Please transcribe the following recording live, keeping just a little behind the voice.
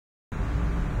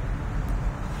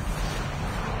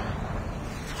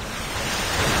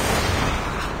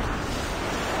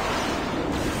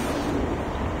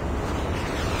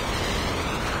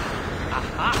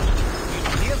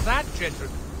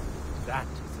gentlemen. That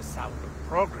is the sound of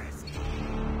progress.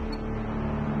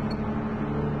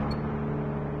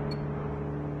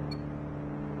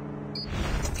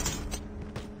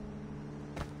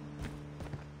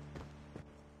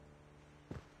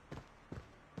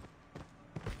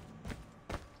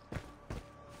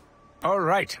 All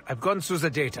right, I've gone through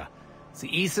the data. The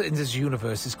ether in this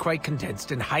universe is quite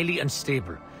condensed and highly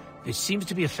unstable, which seems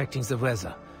to be affecting the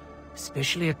weather,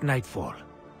 especially at nightfall.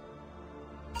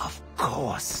 Of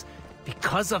course,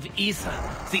 because of ether,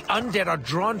 the undead are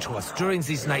drawn to us during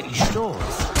these nightly storms.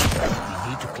 We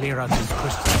need to clear out these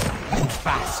crystals, and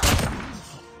fast.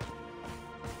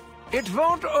 It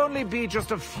won't only be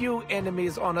just a few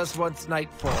enemies on us once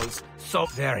night falls, so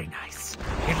very nice.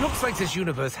 It looks like this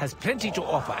universe has plenty to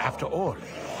offer after all.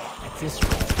 At this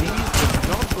rate, these will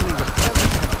not only repair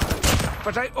the temple,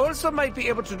 but I also might be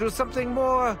able to do something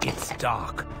more. It's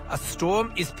dark. A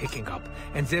storm is picking up,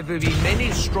 and there will be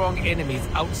many strong enemies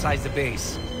outside the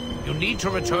base. You need to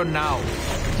return now.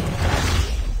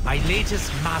 My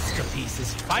latest masterpiece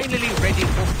is finally ready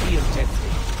for field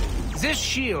testing. This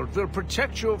shield will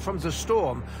protect you from the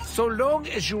storm so long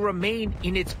as you remain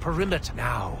in its perimeter.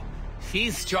 Now,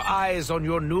 feast your eyes on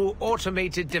your new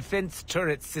automated defense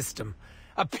turret system.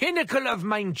 A pinnacle of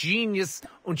my genius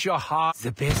and your heart.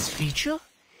 The best feature?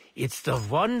 It's the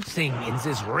one thing in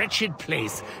this wretched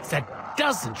place that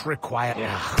doesn't require...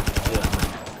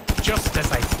 Just as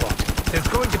I thought. There's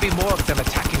going to be more of them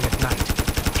attacking at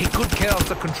night. Take good care of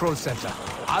the control center.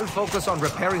 I'll focus on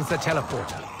repairing the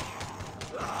teleporter.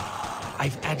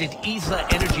 I've added ether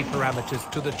energy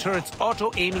parameters to the turret's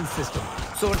auto-aiming system,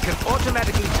 so it can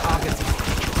automatically target these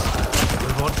creatures.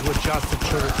 We'll want to adjust the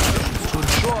turret positions to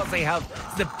ensure they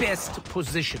have the best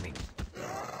positioning.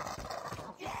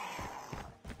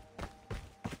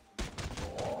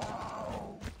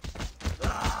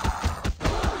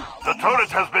 The turret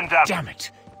has been damaged. Damn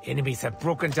it! Enemies have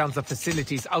broken down the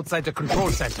facilities outside the control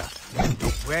center.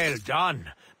 Well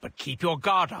done, but keep your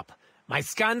guard up. My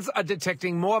scans are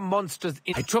detecting more monsters.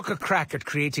 I took a crack at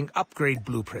creating upgrade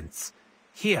blueprints.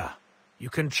 Here, you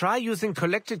can try using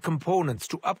collected components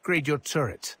to upgrade your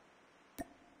turret.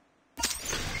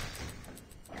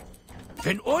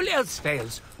 When all else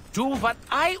fails, do what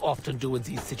I often do in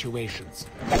these situations.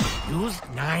 Use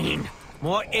 9.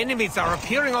 More enemies are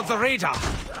appearing on the radar.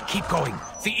 Keep going.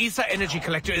 The ether energy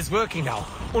collector is working now.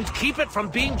 And keep it from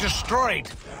being destroyed.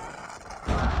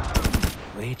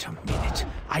 Wait a minute.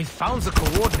 I found the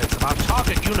coordinates of our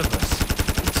target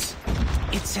universe.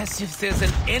 It's as if there's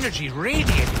an energy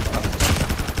radiating from it.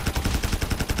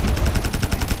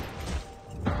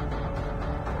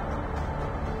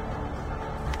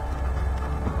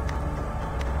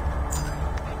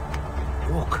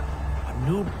 Look, a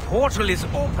new portal is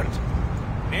opened.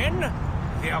 Men,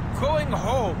 they are going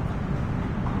home.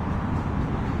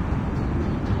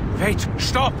 Wait,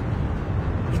 stop!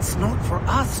 It's not for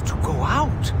us to go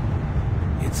out.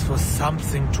 It's for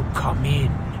something to come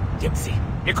in. Dempsey,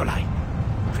 Nikolai,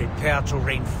 prepare to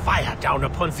rain fire down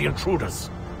upon the intruders.